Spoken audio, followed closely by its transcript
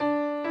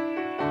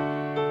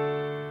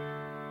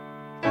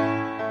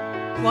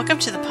Welcome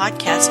to the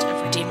podcast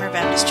of Redeemer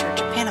Baptist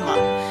Church of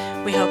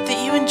Panama. We hope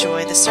that you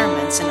enjoy the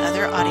sermons and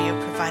other audio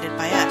provided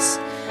by us.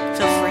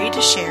 Feel free to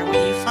share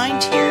what you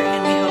find here,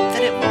 and we hope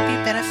that it will be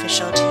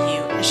beneficial to you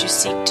as you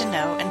seek to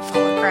know and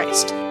follow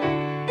Christ.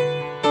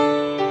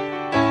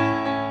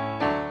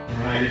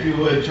 All right, if you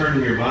would,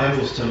 turn your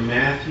Bibles to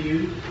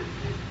Matthew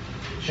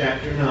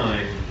chapter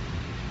 9.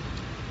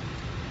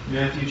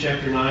 Matthew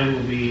chapter 9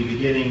 will be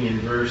beginning in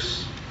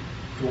verse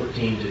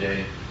 14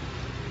 today.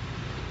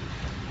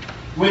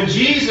 When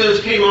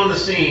Jesus came on the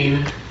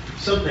scene,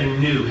 something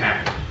new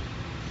happened.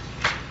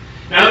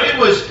 Now, it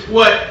was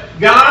what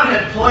God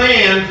had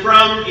planned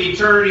from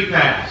eternity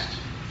past.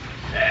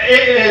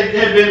 It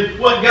had been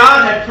what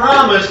God had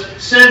promised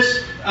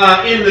since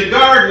in the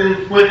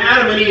garden when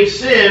Adam and Eve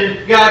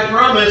sinned. God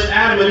promised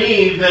Adam and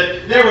Eve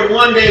that there would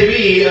one day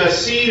be a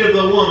seed of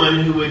the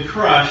woman who would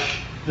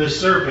crush the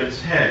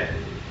serpent's head.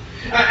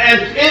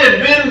 And it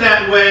had been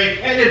that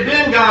way, and it had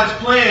been God's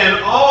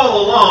plan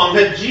all along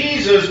that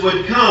Jesus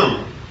would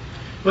come.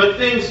 But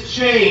things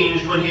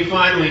changed when He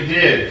finally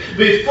did.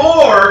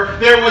 Before,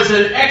 there was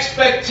an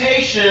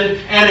expectation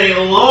and a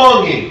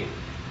longing.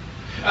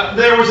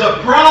 There was a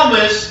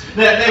promise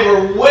that they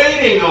were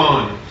waiting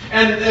on.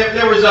 And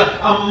there was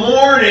a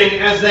mourning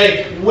as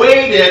they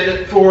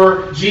waited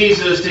for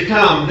Jesus to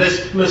come,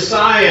 this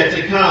Messiah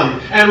to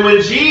come. And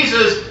when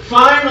Jesus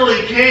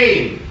finally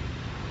came,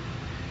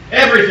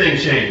 everything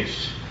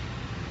changed.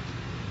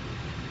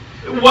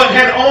 What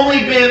had only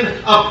been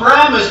a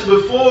promise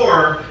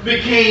before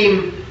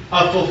became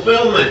a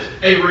fulfillment,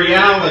 a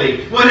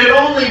reality. What had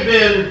only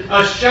been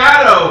a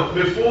shadow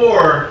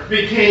before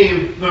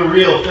became the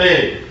real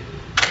thing.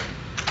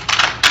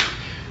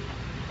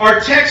 Our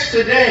text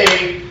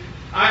today,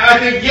 I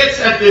think, gets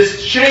at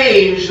this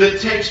change that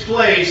takes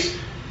place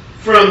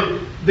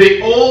from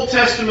the Old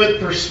Testament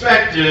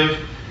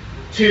perspective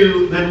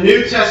to the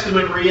New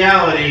Testament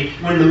reality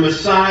when the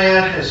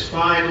Messiah has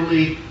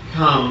finally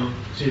come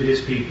to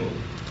His people.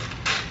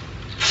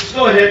 Let's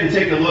go ahead and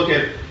take a look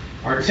at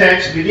our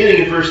text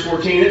beginning in verse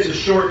 14. It's a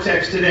short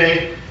text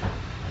today.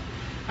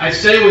 I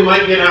say we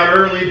might get out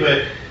early,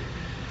 but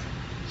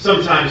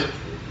sometimes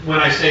when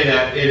I say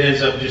that, it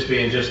ends up just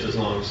being just as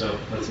long, so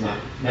let's not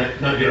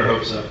get our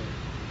hopes up.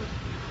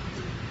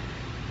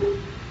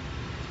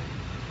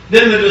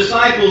 Then the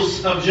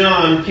disciples of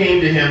John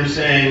came to him,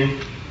 saying,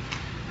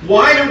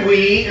 "Why do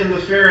we and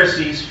the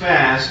Pharisees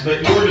fast,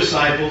 but your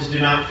disciples do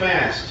not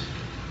fast?"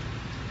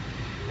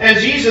 And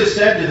Jesus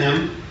said to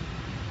them,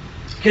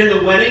 "Can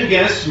the wedding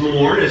guests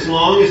mourn as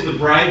long as the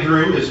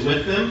bridegroom is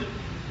with them?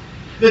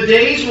 The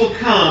days will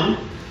come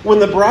when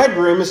the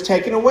bridegroom is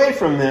taken away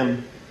from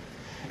them,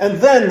 and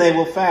then they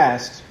will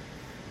fast.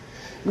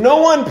 No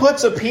one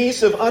puts a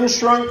piece of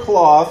unshrunk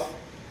cloth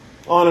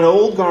on an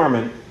old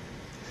garment,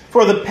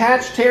 for the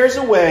patch tears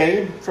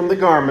away from the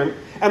garment,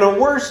 and a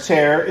worse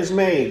tear is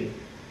made.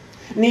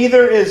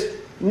 Neither is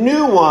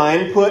new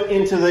wine put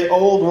into the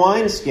old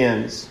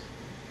wineskins.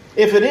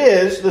 If it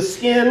is, the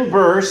skin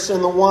bursts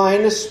and the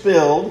wine is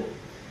spilled,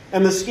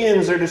 and the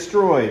skins are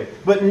destroyed.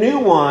 But new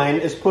wine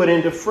is put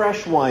into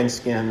fresh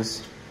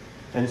wineskins,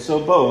 and so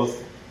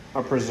both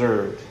are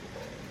preserved."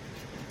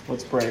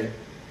 Let's pray.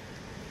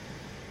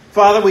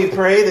 Father, we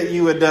pray that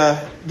you would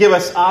give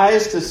us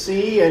eyes to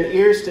see and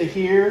ears to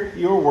hear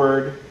your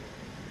word.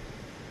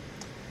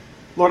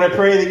 Lord, I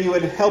pray that you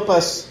would help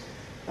us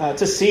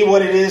to see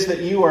what it is that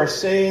you are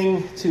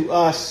saying to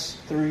us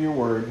through your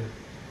word.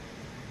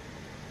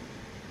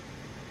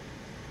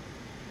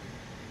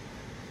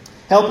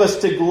 Help us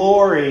to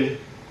glory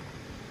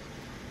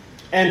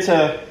and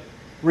to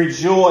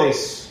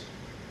rejoice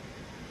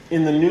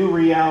in the new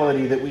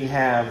reality that we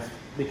have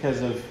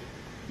because of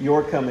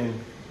your coming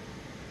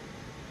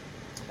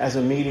as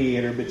a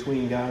mediator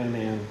between God and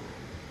man.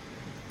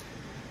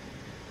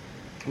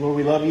 Lord,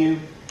 we love you.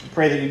 I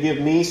pray that you give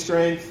me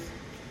strength,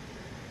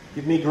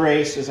 give me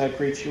grace as I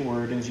preach your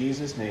word. In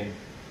Jesus' name,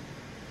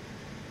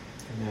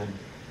 amen.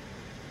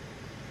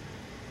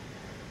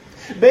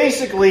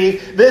 Basically,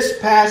 this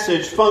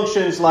passage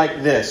functions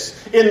like this.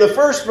 In the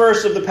first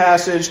verse of the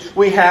passage,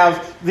 we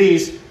have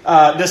these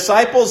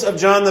disciples of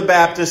John the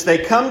Baptist. They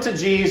come to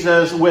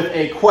Jesus with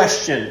a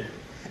question.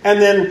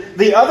 And then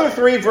the other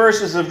three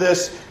verses of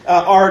this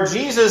are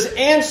Jesus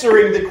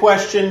answering the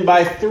question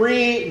by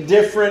three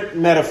different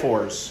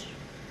metaphors.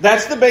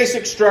 That's the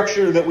basic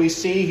structure that we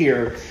see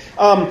here.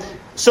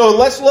 So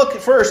let's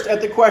look first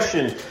at the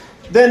question.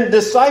 Then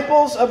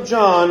disciples of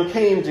John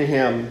came to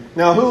him.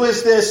 Now, who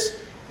is this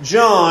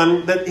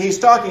John that he's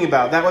talking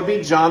about? That would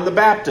be John the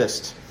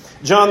Baptist.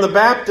 John the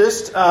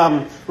Baptist,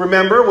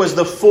 remember, was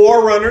the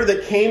forerunner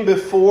that came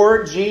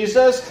before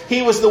Jesus.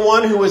 He was the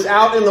one who was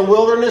out in the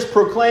wilderness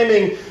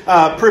proclaiming,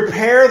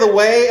 "Prepare the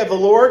way of the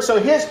Lord." So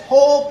his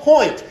whole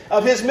point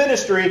of his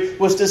ministry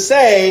was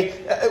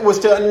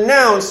to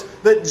announce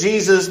that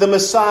Jesus, the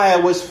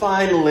Messiah, was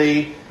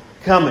finally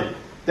coming.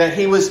 That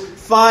he was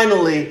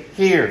finally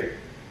here.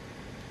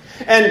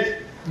 And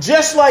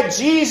Just like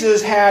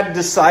Jesus had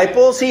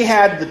disciples, he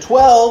had the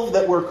 12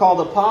 that were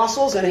called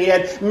apostles, and he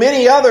had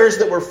many others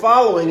that were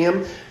following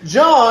him.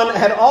 John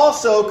had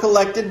also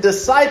collected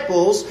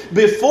disciples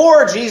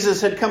before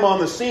Jesus had come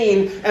on the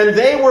scene, and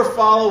they were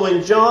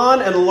following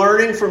John and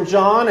learning from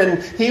John,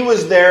 and he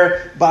was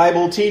their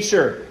Bible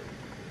teacher.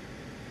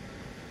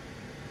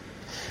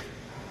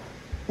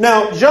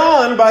 Now,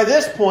 John, by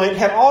this point,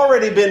 had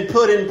already been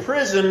put in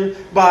prison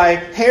by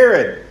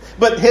Herod.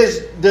 But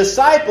his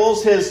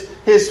disciples,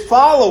 his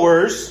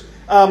followers,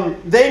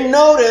 they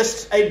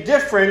noticed a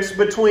difference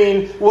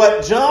between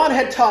what John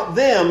had taught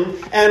them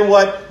and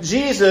what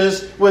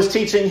Jesus was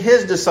teaching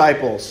his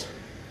disciples.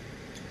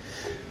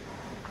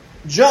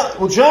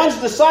 John's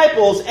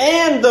disciples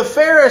and the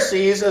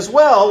Pharisees as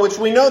well, which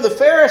we know the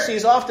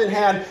Pharisees often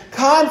had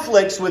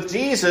conflicts with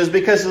Jesus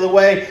because of the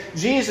way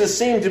Jesus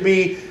seemed to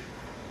be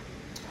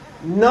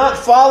not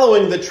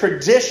following the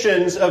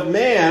traditions of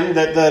man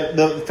that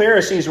the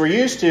Pharisees were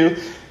used to.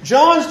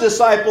 John's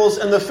disciples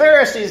and the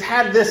Pharisees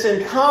had this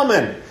in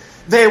common.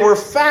 They were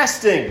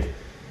fasting.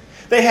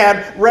 They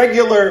had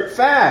regular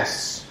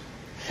fasts.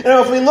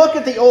 Now, if we look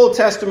at the Old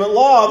Testament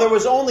law, there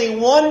was only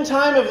one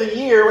time of the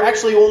year,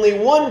 actually only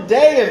one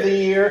day of the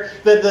year,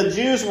 that the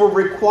Jews were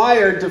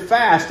required to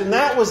fast, and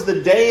that was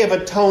the Day of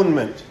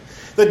Atonement.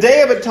 The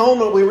Day of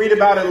Atonement we read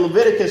about in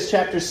Leviticus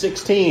chapter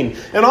 16.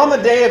 And on the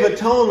Day of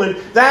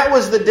Atonement, that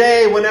was the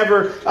day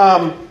whenever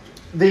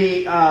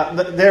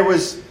there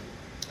was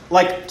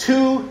like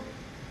 2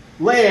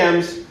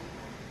 lambs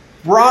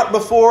brought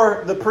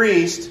before the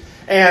priest,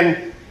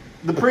 and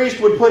the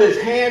priest would put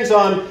his hands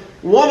on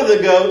one of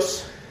the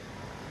goats.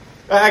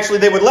 Actually,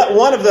 they would let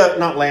one of the,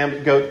 not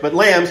lambs, goats, but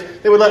lambs,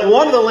 they would let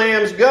one of the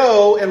lambs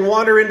go and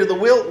wander into the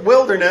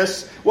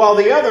wilderness, while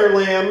the other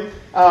lamb,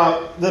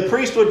 the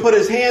priest would put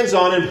his hands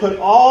on and put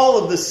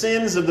all of the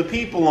sins of the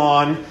people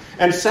on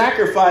and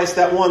sacrifice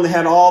that one that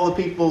had all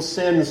the people's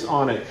sins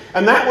on it.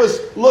 And that was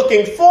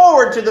looking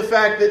forward to the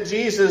fact that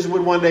Jesus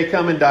would one day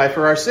come and die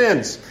for our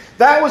sins.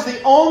 That was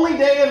the only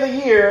day of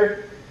the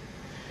year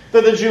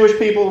that the Jewish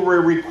people were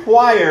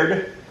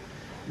required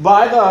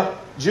by the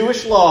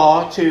Jewish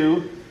law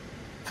to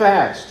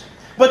fast.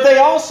 But they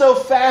also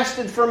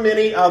fasted for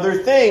many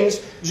other things,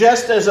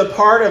 just as a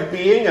part of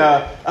being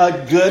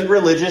a good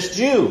religious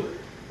Jew.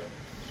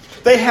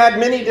 They had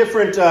many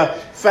different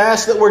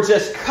fasts that were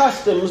just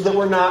customs that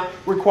were not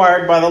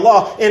required by the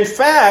law. In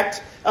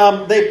fact,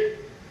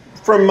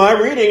 from my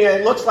reading,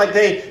 it looks like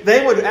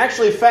they would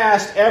actually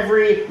fast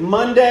every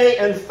Monday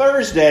and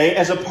Thursday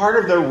as a part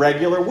of their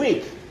regular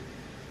week.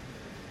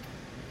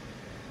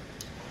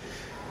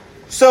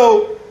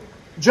 So,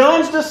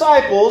 John's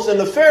disciples and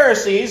the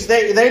Pharisees,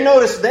 they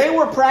noticed they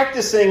were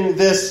practicing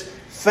this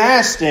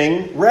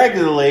fasting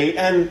regularly,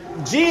 and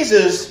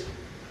Jesus'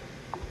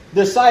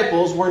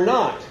 disciples were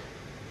not.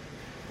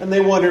 And they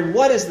wondered,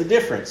 what is the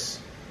difference?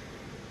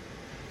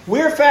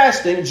 We're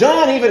fasting.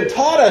 John even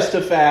taught us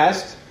to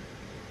fast,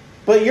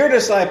 but your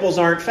disciples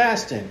aren't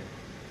fasting.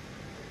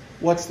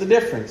 What's the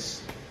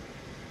difference?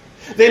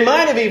 They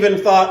might have even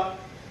thought,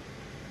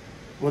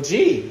 well,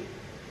 gee,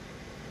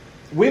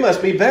 we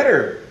must be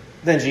better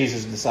than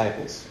Jesus'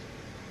 disciples.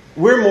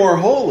 We're more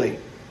holy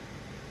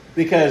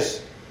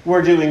because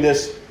we're doing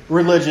this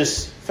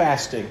religious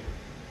fasting.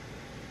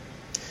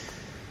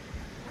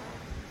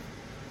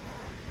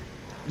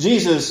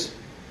 Jesus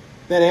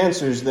then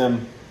answers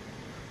them.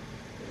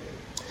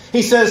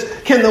 He says,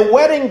 "Can the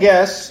wedding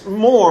guests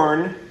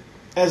mourn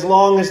as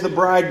long as the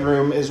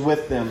bridegroom is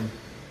with them?"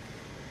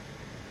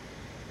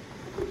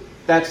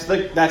 That's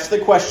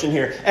the question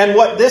here. And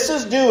what this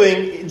is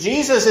doing,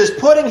 Jesus is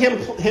putting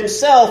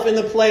himself in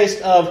the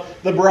place of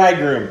the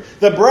bridegroom.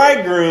 The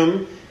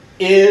bridegroom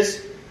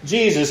is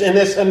Jesus in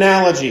this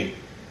analogy.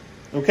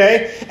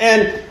 Okay?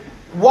 And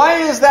why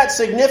is that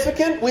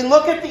significant? We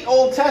look at the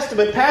Old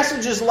Testament,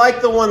 passages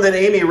like the one that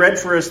Amy read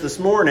for us this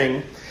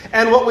morning,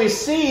 and what we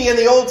see in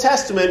the Old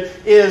Testament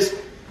is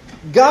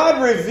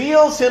God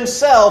reveals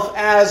himself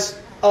as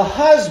a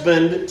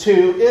husband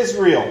to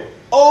Israel.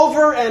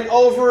 Over and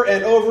over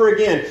and over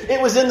again.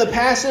 It was in the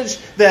passage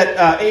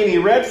that Amy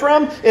read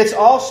from. It's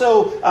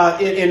also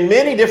in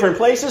many different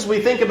places.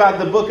 We think about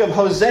the book of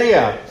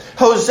Hosea.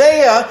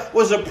 Hosea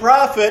was a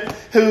prophet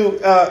who,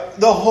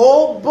 the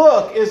whole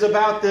book is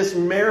about this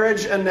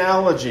marriage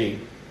analogy,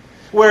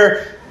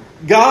 where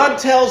God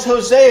tells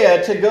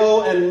Hosea to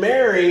go and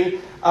marry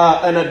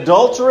an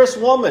adulterous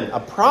woman, a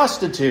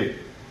prostitute.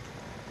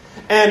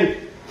 And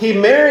he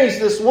marries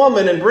this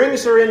woman and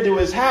brings her into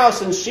his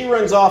house, and she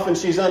runs off and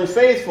she's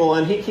unfaithful,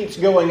 and he keeps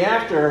going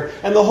after her.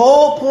 And the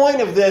whole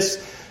point of this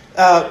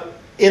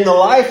in the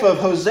life of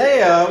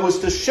Hosea was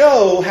to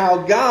show how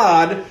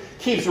God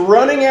keeps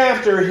running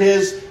after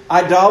his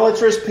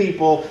idolatrous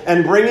people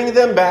and bringing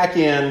them back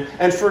in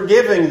and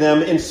forgiving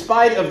them in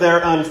spite of their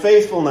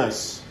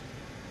unfaithfulness.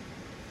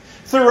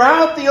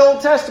 Throughout the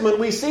Old Testament,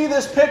 we see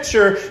this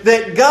picture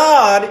that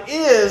God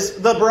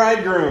is the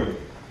bridegroom.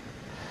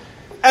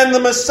 And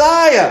the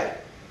Messiah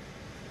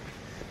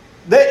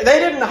They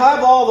didn't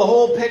have all the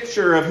whole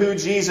picture of who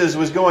Jesus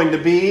was going to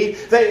be.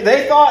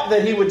 They thought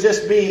that he would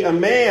just be a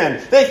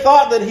man. They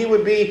thought that he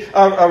would be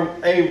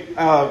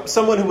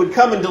someone who would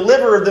come and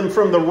deliver them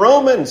from the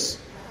Romans.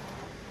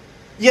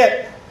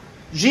 Yet,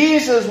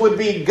 Jesus would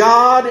be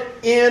God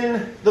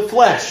in the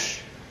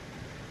flesh.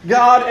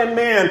 God and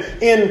man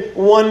in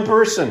one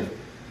person.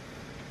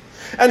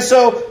 And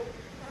so,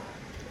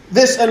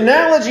 this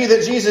analogy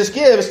that Jesus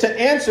gives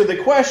to answer the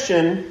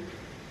question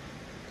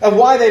of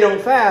why they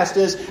don't fast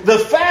is the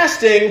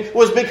fasting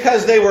was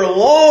because they were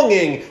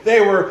longing,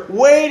 they were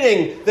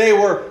waiting, they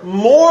were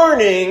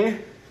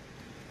mourning,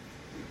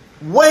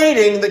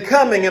 waiting the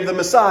coming of the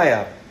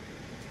Messiah.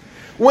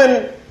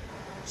 When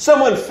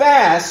someone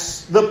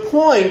fasts, the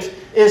point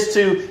is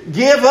to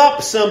give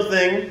up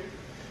something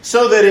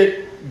so that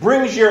it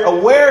brings your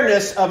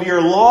awareness of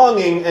your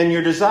longing and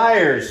your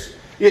desires.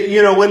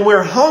 You know, when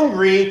we're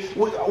hungry,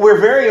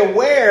 we're very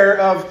aware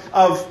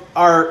of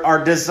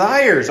our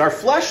desires, our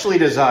fleshly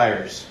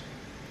desires.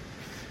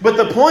 But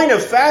the point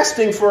of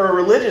fasting for a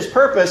religious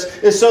purpose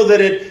is so that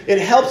it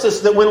helps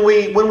us that when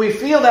we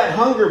feel that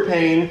hunger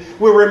pain,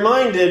 we're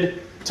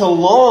reminded to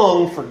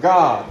long for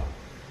God.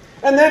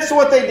 And that's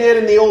what they did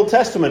in the Old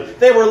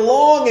Testament. They were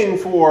longing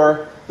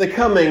for the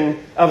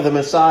coming of the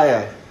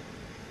Messiah.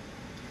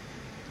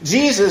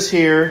 Jesus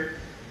here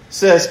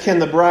says, can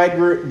the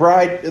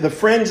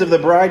friends of the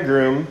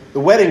bridegroom, the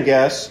wedding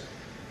guests,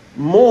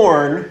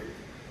 mourn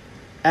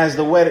as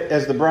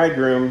the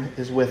bridegroom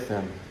is with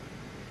them?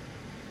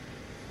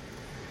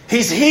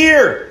 He's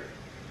here.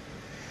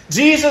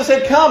 Jesus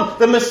had come.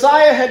 The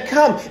Messiah had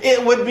come.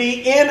 It would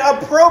be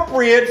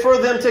inappropriate for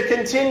them to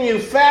continue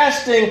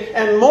fasting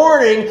and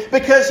mourning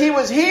because he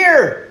was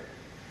here.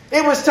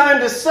 It was time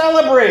to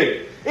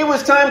celebrate. It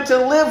was time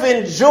to live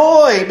in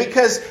joy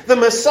because the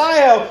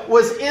Messiah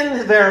was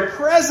in their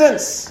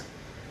presence.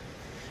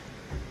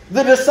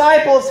 The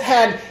disciples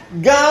had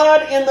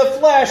God in the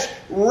flesh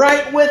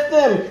right with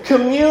them,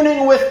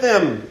 communing with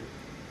them.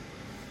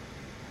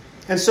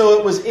 And so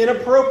it was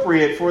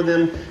inappropriate for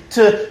them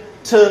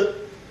to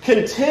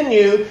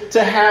continue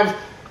to have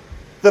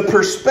the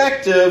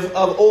perspective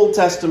of Old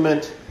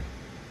Testament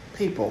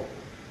people,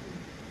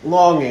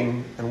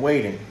 longing and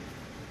waiting.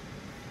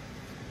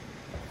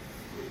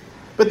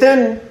 But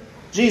then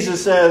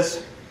Jesus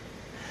says,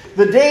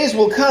 the days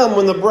will come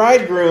when the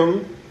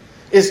bridegroom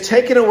is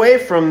taken away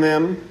from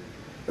them,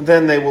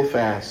 then they will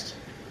fast.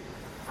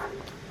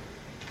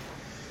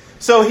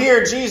 So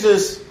here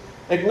Jesus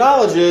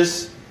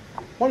acknowledges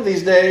one of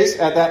these days,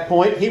 at that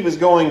point, he was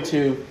going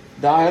to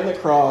die on the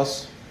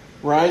cross,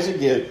 rise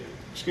again,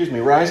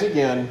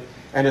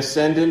 and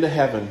ascend into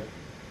heaven.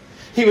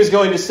 He was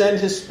going to send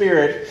his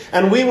Spirit,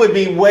 and we would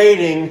be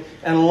waiting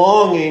and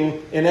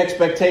longing in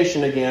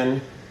expectation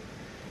again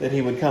that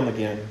he would come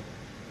again.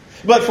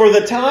 But for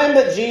the time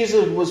that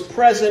Jesus was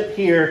present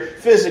here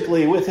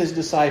physically with his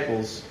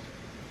disciples,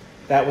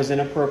 that was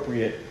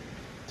inappropriate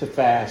to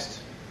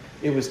fast.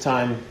 It was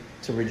time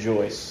to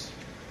rejoice.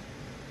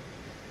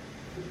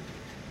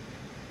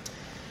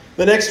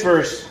 The next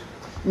verse.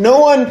 No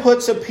one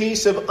puts a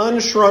piece of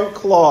unshrunk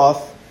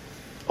cloth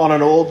on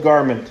an old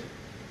garment,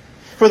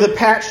 for the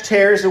patch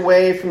tears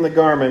away from the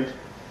garment,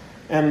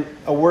 and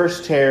a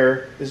worse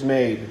tear is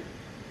made.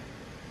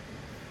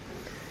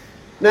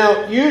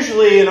 Now,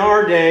 usually in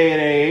our day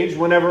and age,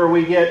 whenever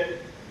we get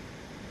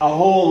a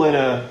hole in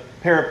a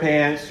pair of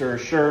pants or a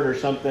shirt or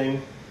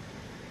something,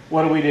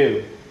 what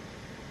do?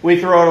 We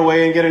throw it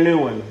away and get a new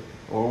one.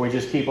 Or we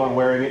just keep on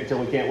wearing it until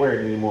we can't wear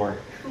it anymore.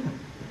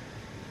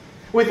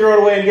 We throw it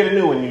away and get a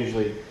new one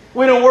usually.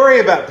 We don't worry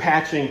about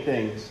patching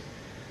things.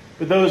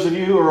 But those of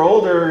you who are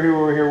older who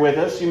were here with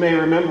us, you may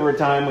remember a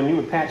time when you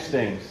would patch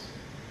things.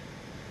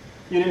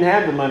 You didn't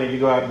have the money to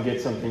go out and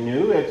get something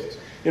new.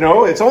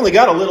 It's only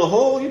got a little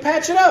hole, you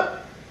patch it up.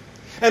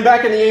 And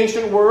back in the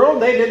ancient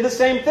world, they did the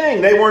same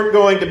thing. They weren't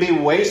going to be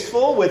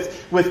wasteful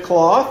with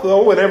cloth.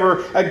 Though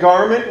whenever a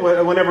garment,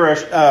 whenever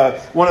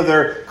one of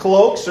their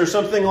cloaks or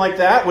something like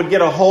that would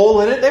get a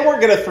hole in it, they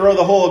weren't going to throw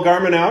the whole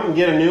garment out and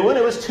get a new one.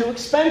 It was too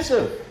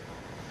expensive.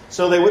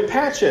 So they would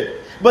patch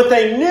it. But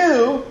they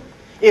knew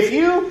if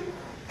you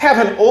have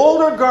an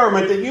older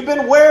garment that you've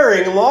been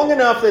wearing long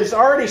enough that it's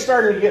already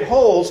starting to get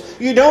holes,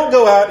 you don't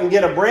go out and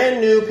get a brand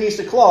new piece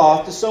of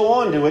cloth to sew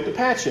onto it to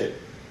patch it.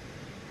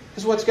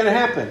 Because what's going to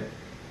happen?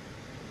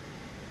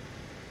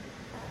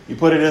 You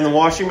put it in the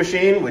washing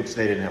machine, which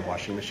they didn't have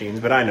washing machines,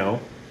 but I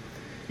know.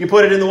 You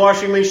put it in the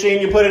washing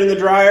machine, you put it in the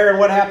dryer, and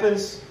what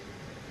happens?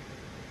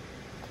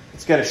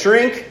 It's going to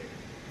shrink,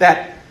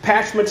 that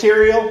patch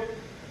material,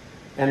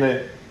 and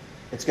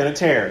it's going to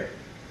tear.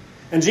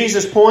 And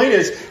Jesus' point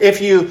is, if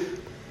you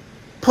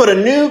put a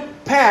new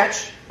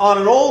patch on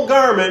an old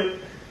garment,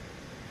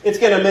 it's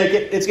going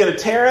to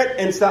tear it,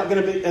 and it's not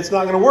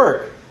going to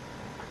work.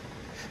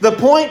 The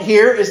point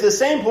here is the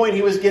same point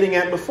he was getting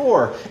at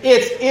before.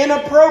 It's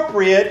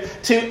inappropriate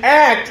to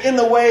act in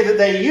the way that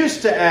they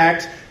used to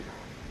act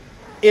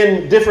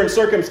in different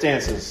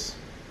circumstances.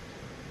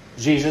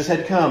 Jesus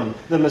had come.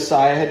 The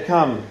Messiah had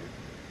come.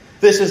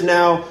 This is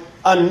now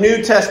a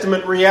New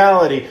Testament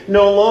reality.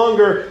 No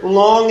longer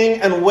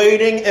longing and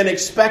waiting and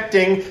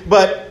expecting,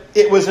 but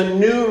it was a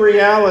new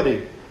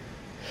reality.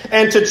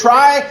 And to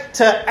try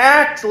to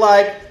act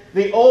like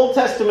the Old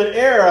Testament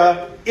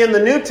era in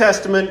the New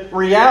Testament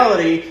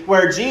reality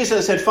where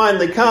Jesus had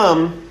finally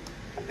come,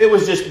 it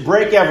was just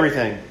break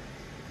everything.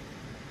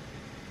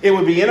 It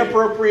would be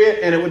inappropriate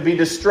and it would be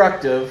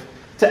destructive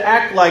to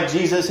act like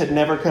Jesus had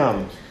never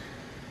come.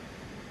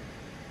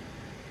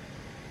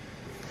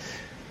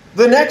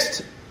 The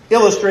next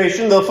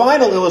illustration, the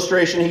final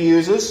illustration he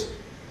uses,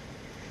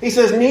 he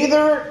says,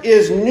 neither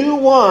is new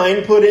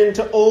wine put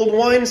into old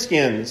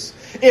wineskins.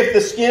 If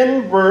the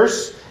skin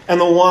bursts and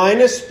the wine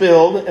is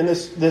spilled and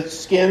the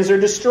skins are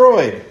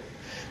destroyed.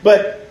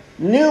 But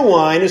new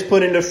wine is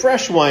put into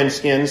fresh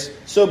wineskins,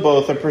 so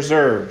both are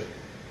preserved.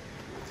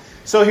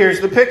 So here's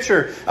the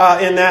picture.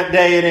 In that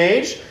day and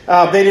age,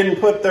 they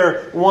didn't put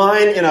their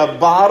wine in a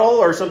bottle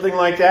or something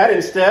like that.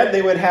 Instead,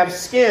 they would have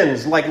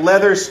skins, like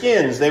leather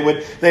skins. They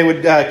would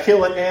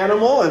kill an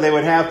animal, and they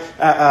would have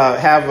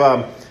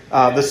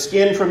the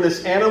skin from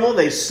this animal.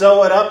 They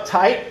sew it up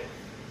tight,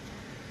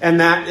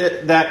 and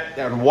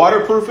that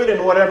waterproof it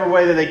in whatever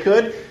way that they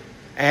could,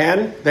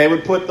 and they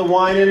would put the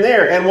wine in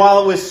there. And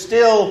while it was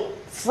still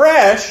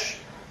fresh,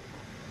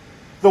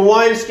 the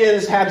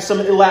wineskins had some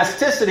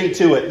elasticity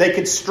to it. They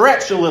could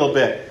stretch a little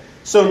bit.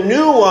 So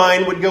new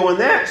wine would go in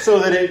that so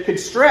that it could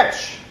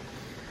stretch.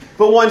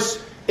 But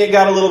once it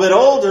got a little bit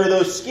older,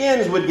 those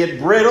skins would get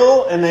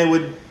brittle and they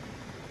would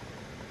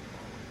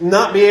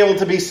not be able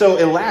to be so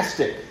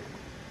elastic.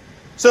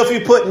 So if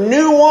you put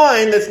new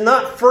wine that's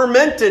not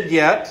fermented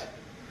yet,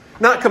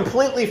 not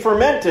completely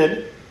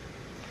fermented,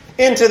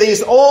 into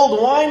these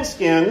old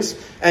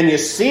wineskins and you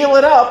seal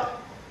it up,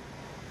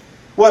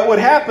 what would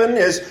happen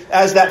is,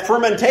 as that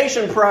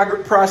fermentation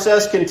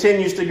process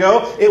continues to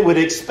go, it would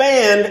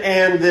expand,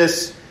 and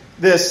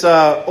this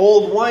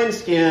old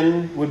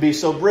wineskin would be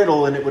so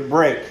brittle and it would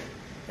break,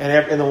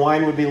 and the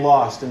wine would be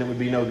lost, and it would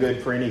be no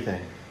good for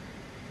anything.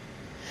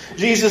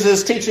 Jesus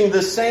is teaching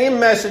the same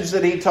message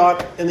that he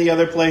taught in the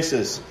other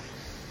places.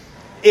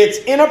 It's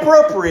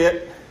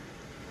inappropriate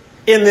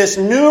in this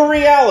new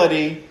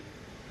reality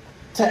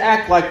to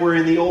act like we're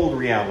in the old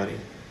reality.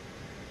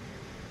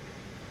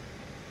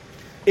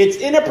 It's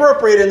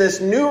inappropriate in this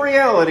new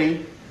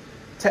reality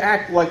to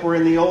act like we're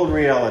in the old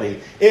reality.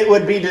 It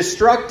would be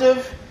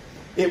destructive,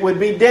 it would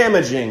be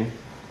damaging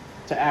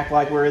to act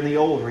like we're in the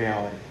old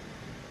reality.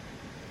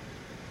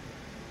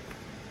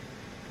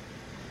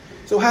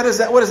 So what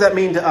does that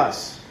mean to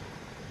us?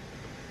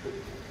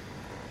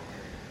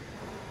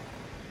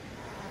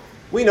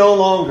 We no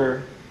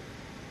longer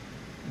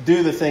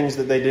do the things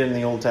that they did in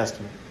the Old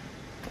Testament.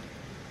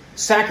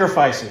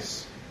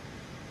 Sacrifices.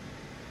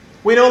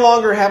 We no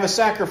longer have a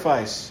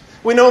sacrifice.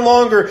 We no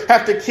longer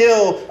have to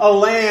kill a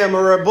lamb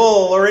or a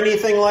bull or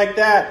anything like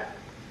that.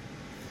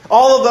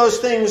 All of those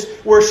things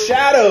were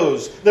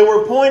shadows that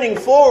were pointing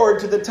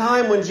forward to the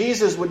time when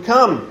Jesus would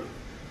come.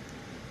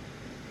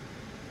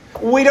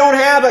 We don't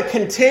have a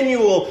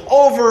continual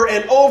over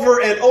and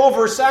over and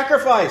over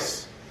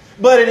sacrifice.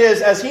 But it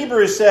is, as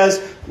Hebrews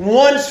says,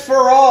 once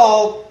for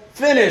all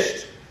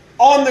finished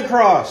on the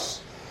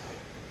cross.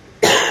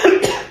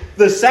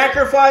 The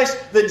sacrifice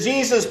that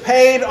Jesus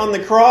paid on the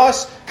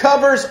cross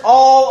covers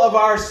all of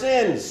our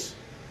sins.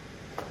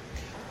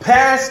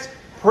 Past,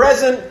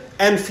 present,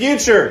 and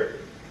future.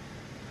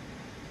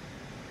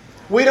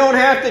 We don't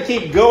have to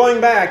keep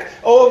going back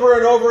over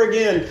and over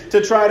again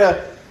to try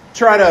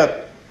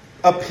to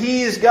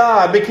appease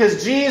God,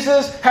 because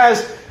Jesus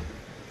has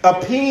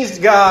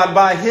appeased God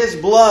by His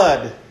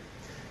blood.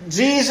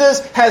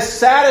 Jesus has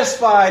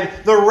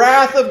satisfied the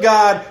wrath of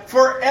God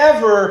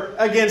forever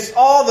against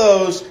all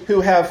those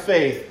who have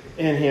faith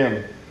in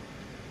Him.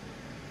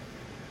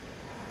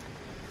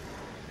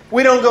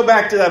 We don't go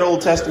back to that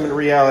Old Testament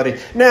reality.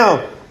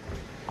 Now,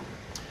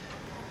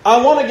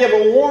 I want to give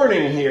a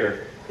warning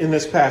here in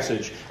this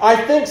passage. I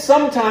think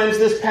sometimes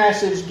this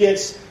passage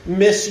gets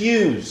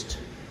misused.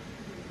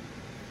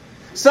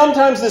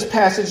 Sometimes this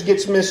passage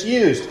gets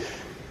misused.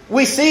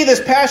 We see this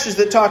passage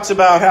that talks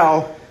about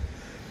how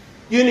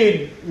you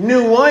need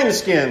new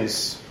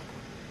wineskins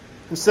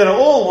instead of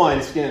old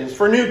wineskins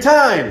for new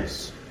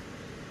times.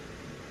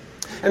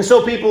 And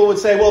so people would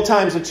say, well,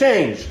 times have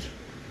changed.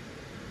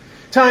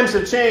 Times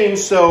have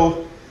changed,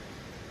 so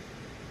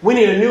we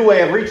need a new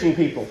way of reaching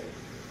people.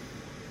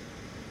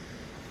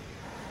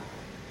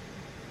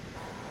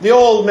 The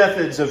old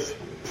methods of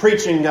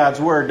preaching God's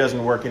Word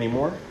doesn't work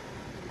anymore.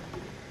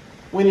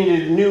 We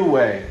need a new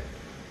way.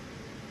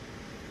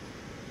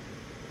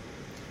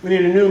 We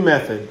need a new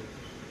method.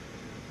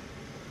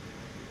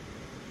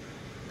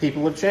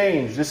 People have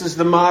changed. This is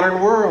the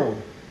modern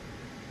world.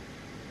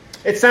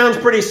 It sounds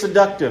pretty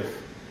seductive.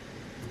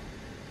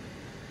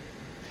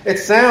 It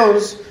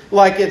sounds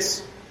like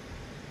it's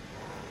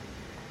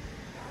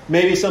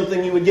maybe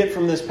something you would get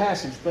from this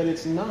passage, but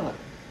it's not.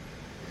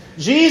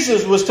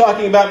 Jesus was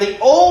talking about the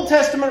Old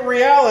Testament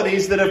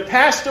realities that have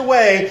passed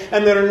away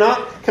and that are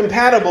not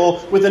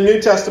compatible with the New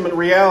Testament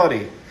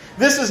reality.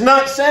 This is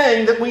not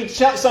saying that we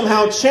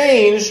somehow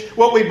change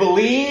what we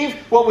believe,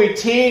 what we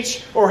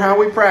teach, or how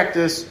we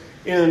practice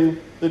in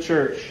the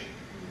church.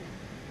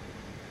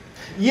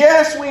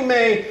 Yes, we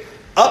may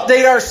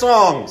update our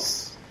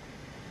songs.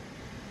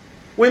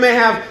 We may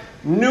have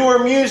newer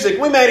music.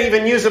 We might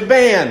even use a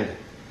band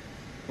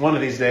one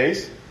of these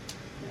days.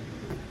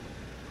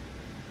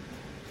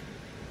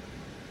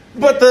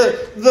 But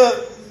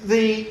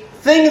the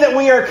thing that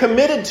we are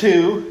committed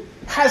to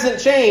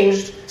hasn't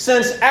changed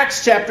since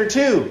Acts chapter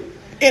 2.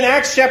 In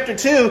Acts chapter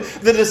 2,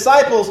 the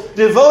disciples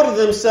devoted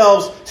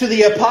themselves to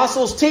the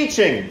apostles'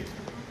 teaching.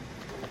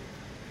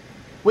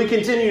 We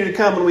continue to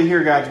come when we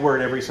hear God's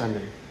word every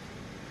Sunday.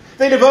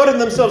 They devoted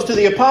themselves to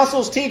the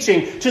apostles'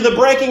 teaching, to the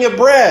breaking of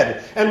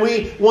bread. And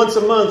once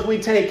a month, we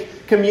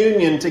take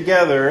communion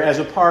together as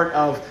a part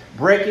of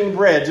breaking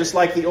bread, just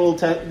like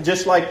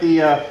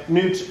the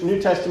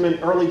New Testament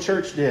early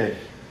church did.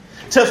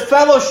 To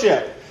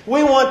fellowship.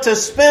 We want to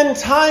spend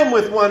time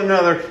with one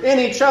another in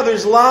each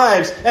other's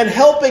lives and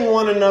helping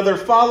one another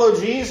follow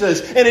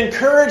Jesus and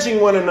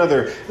encouraging one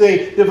another.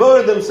 They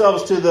devoted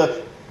themselves to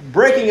the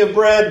breaking of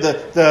bread,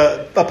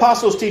 the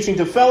apostles' teaching,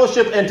 to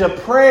fellowship, and to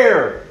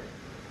prayer.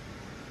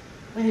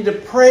 We need to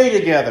pray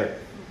together.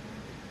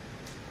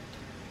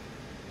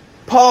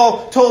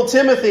 Paul told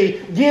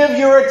Timothy, give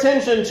your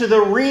attention to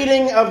the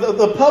reading of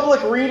the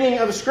public reading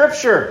of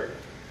Scripture.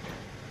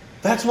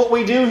 That's what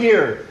we do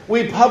here.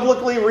 We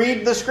publicly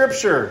read the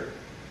Scripture.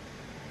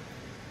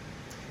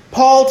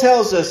 Paul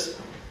tells us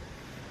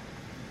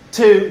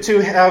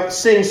to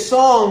sing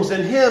songs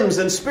and hymns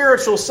and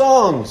spiritual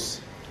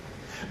songs.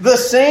 The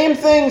same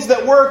things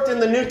that worked in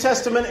the New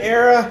Testament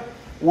era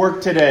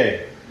work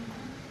today.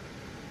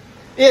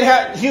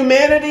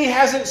 Humanity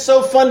hasn't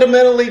so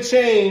fundamentally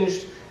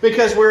changed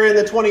because we're in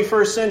the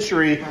 21st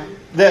century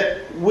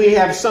that we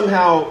have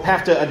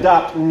to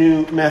adopt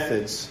new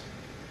methods.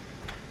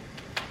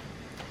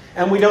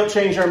 And we don't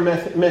change our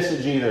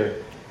message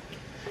either.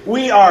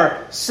 We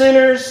are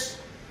sinners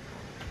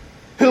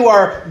who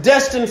are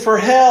destined for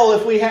hell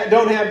if we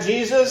don't have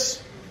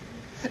Jesus.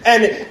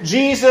 And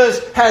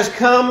Jesus has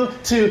come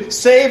to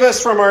save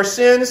us from our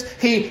sins.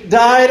 He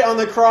died on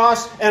the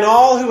cross, and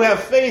all who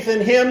have faith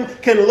in Him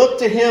can look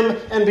to Him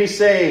and be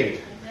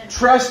saved.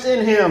 Trust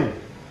in Him.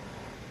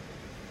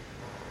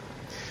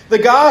 The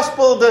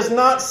gospel does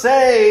not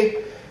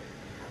say,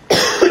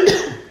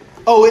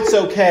 oh, it's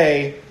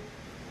okay.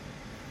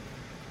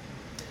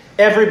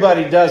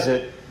 Everybody does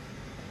it.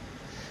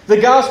 The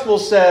gospel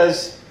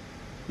says,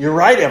 you're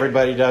right,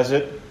 everybody does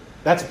it.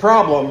 That's a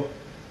problem.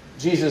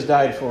 Jesus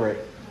died for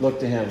it.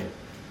 Look to Him.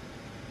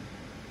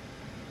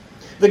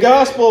 The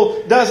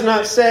gospel does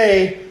not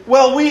say,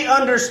 well, we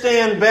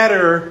understand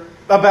better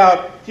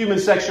about human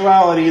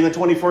sexuality in the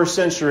 21st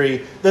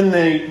century than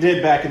they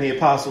did back in the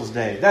apostles'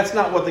 day. That's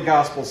not what the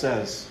gospel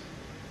says.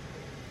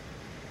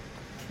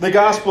 The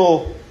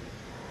gospel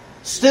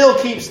still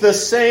keeps the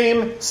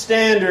same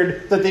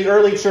standard that the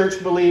early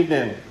church believed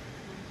in.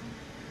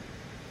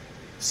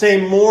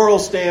 Same moral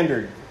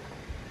standard.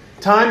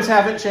 Times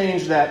haven't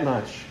changed that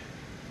much.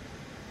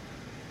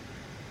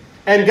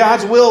 And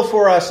God's will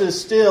for us is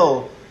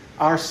still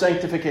our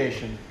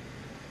sanctification.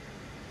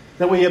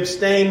 That we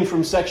abstain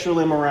from sexual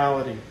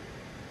immorality.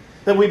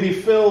 That we be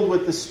filled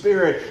with the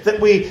Spirit. That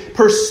we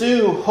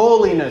pursue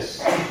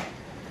holiness.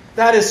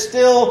 That is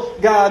still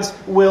God's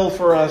will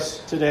for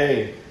us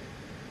today.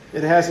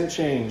 It hasn't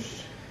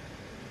changed.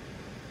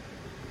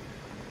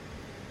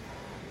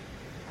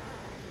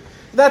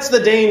 That's the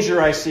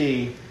danger I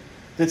see,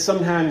 that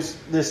sometimes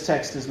this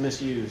text is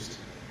misused.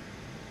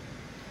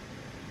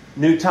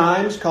 New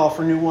times call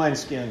for new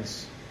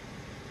wineskins.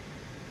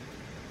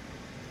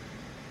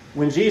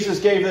 When Jesus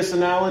gave this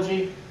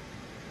analogy,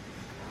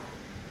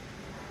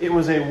 it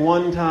was a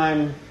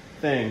one-time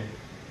thing.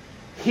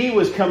 He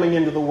was coming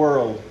into the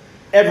world.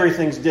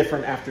 Everything's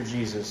different after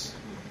Jesus.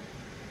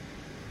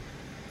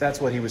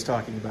 That's what he was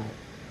talking about.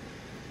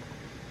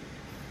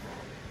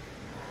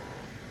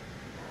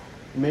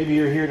 Maybe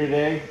you're here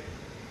today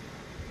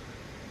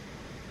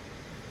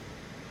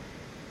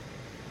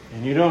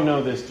and you don't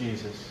know this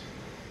Jesus.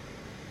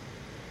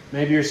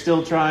 Maybe you're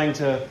still trying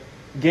to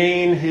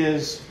gain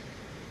His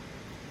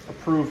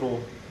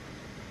approval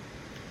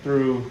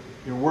through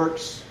your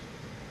works,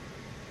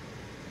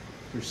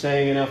 through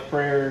saying enough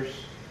prayers,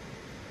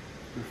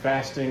 through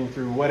fasting,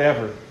 through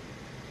whatever.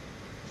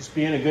 Just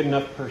being a good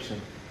enough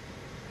person.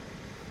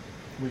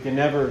 We can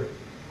never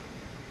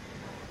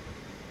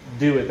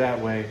do it that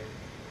way.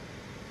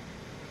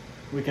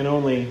 We can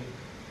only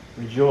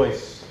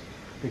rejoice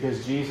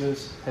because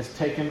Jesus has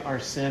taken our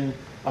sin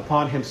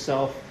upon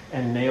Himself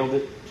and nailed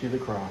it to the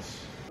cross.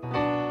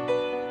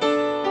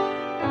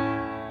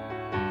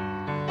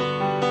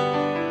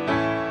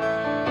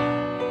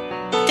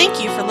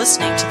 Thank you for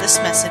listening to this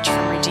message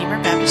from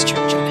Redeemer Baptist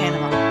Church in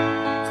Panama.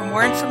 For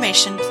more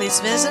information,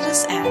 please visit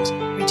us at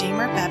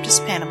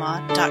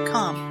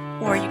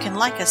RedeemerBaptistPanama.com, or you can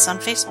like us on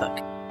Facebook.